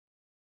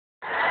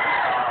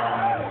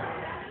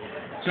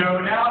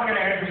So now I'm going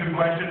to answer some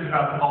questions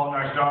about The Fault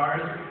in Our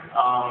Stars.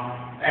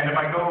 And if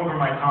I go over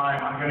my time,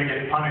 I'm going to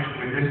get punished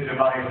with this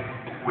device,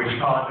 which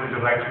causes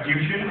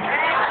electrocution.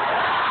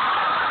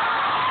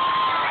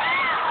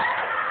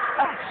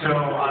 So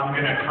I'm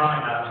going to try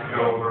not to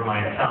go over my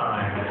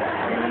time.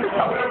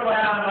 I would have went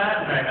on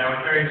last night, and I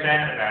was very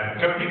sad about it.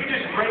 So if you could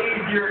just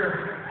raise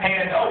your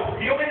hand. Oh,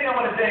 the only thing I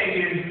want to say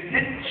is,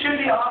 it should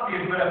be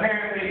obvious, but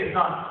apparently it's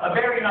not. A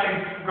very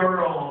nice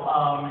girl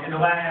in the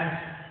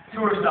last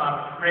tour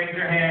stop raised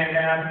her hand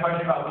and asked a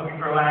question about looking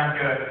for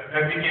Alaska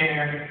that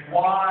began,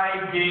 why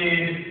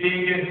did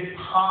biggest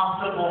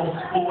possible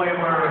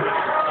spoiler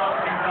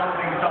something,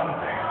 something,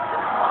 something?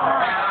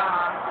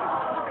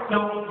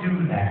 Don't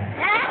do that.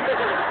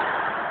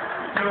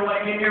 So,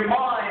 like, in your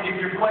mind, if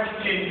your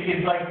question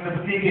is like the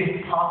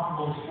biggest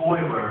possible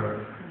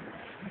spoiler,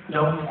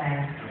 don't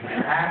ask me.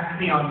 Ask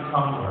me on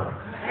Tumblr.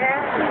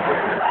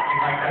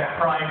 Like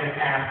that private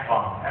ass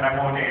bump, and I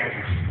won't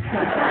answer.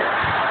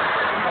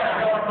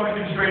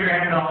 Questions, raise your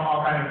hand, and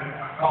I'll kind of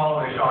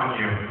call this on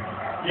you.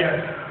 Yes,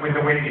 with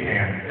the wavy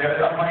hand.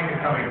 The mic is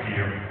coming to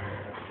you.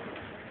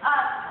 Hi.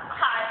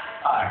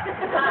 Hi.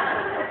 What's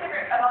your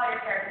favorite of all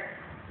your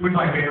characters? Who's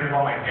my favorite of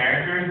all my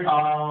characters?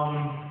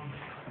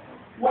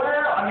 Well,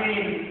 I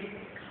mean,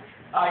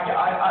 I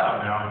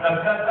don't know.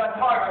 That's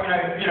hard. I mean,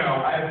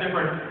 I have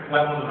different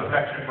levels of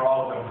affection for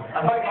all of them.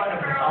 I might find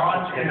a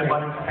Passage in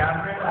Abundance of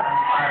Catherine.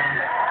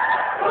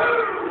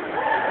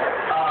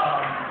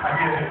 I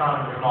feel it's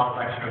not a small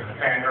section of the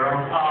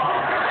fangirls.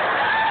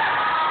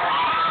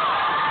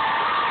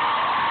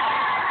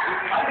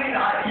 I mean,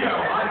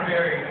 I'm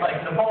very,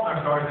 like, The Fault in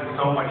Our Stars is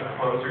so much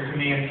closer to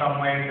me in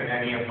some ways than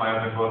any of my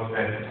other books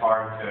that it's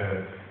hard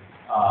to,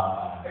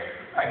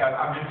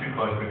 I'm just too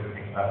close to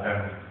think about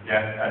them,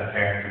 yes, as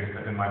characters,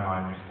 but in my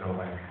mind they're still,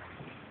 like,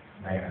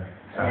 there.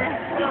 So,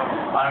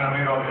 I don't know,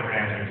 maybe I'll get an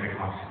answer in 6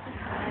 months.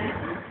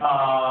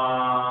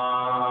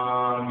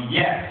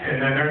 Yes, and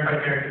then there's my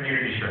character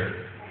community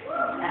shirt.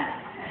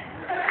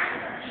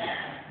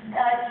 Do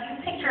you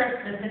picture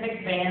a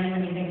specific band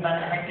when you think about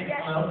the Hectic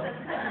Glow?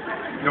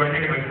 Do I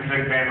think of a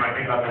specific band when I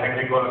think about the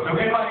Hectic Glow? So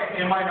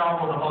in my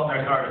novel, The Fault in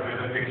Our Stars,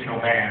 there's a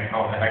fictional band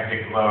called the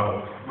Hectic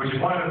Glow, which is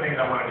one of the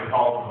things I wanted to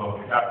call the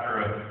book. It's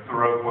after a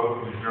Thoreau quote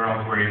from his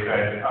journals where he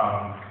said,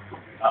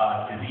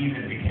 disease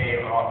and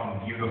decay are often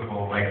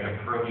beautiful, like the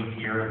pearly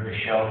tear of the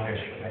shellfish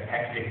with a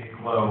hectic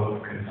glow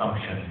of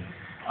consumption.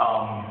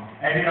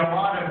 And in a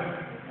lot of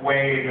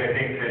ways, I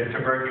think that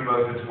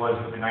tuberculosis was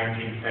the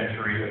 19th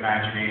century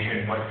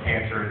imagination. What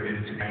cancer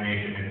is to the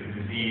nation is a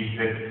disease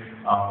that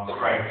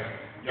strikes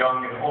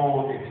young and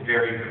old. It's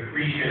very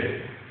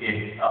capricious.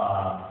 It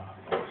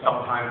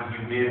sometimes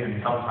you live and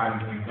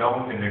sometimes you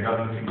don't, and there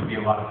doesn't seem to be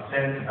a lot of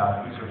sense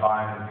about who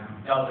survives and who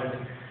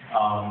doesn't.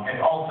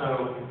 And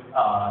also,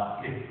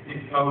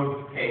 it's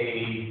both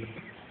a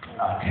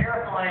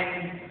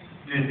terrifying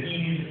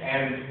disease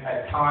and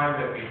at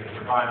times at least a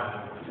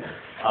survival.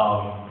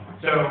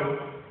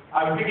 So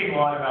I was thinking a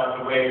lot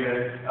about the way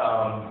that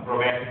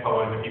romantic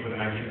poets and people in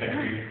the 19th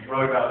century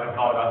wrote about and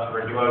thought about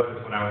tuberculosis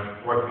when I was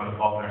working on The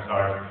Fault in Our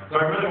Stars. So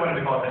I really wanted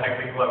to call it the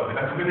Hectic Glow, but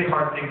that's a really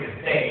hard thing to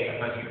say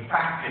unless you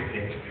practice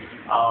it.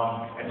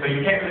 And so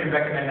you can't really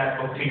recommend that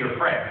book to your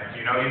friends.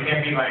 You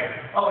can't be like,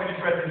 oh, I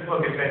just read this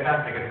book, it's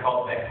fantastic. It's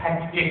called The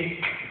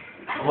Hectic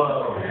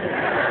Glow.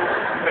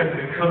 Because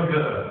the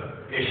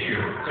Kuga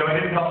issue. So I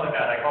didn't call it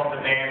that. I called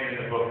the band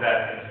in the book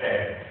that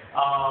instead.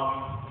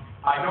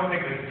 I don't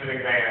think this is a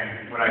big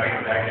band when I think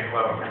of the Hectic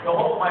Glow.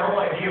 My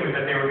whole idea was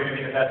that they were going to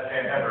be the best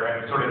band ever,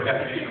 and sort of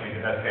definitionally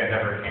the best band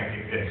ever can't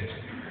exist.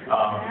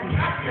 It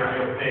has to be a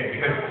real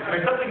thing, because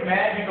there's something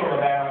magical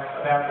about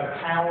the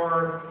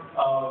power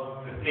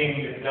of the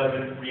thing that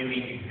doesn't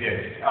really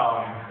exist.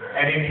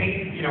 And in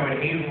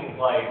Hazel's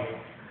life,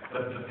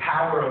 the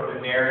power of the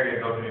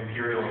narrative of an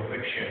imperial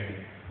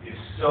fiction is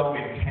so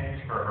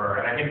intense for her,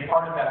 and I think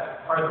part of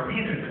the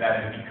reason for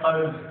that is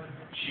because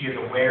she is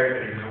aware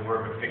that it is a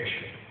work of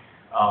fiction.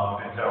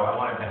 And so I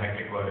wanted the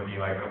Hectic Glow to be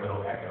like a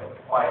little echo,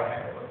 quiet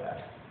echo of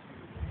that.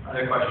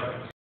 Other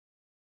questions?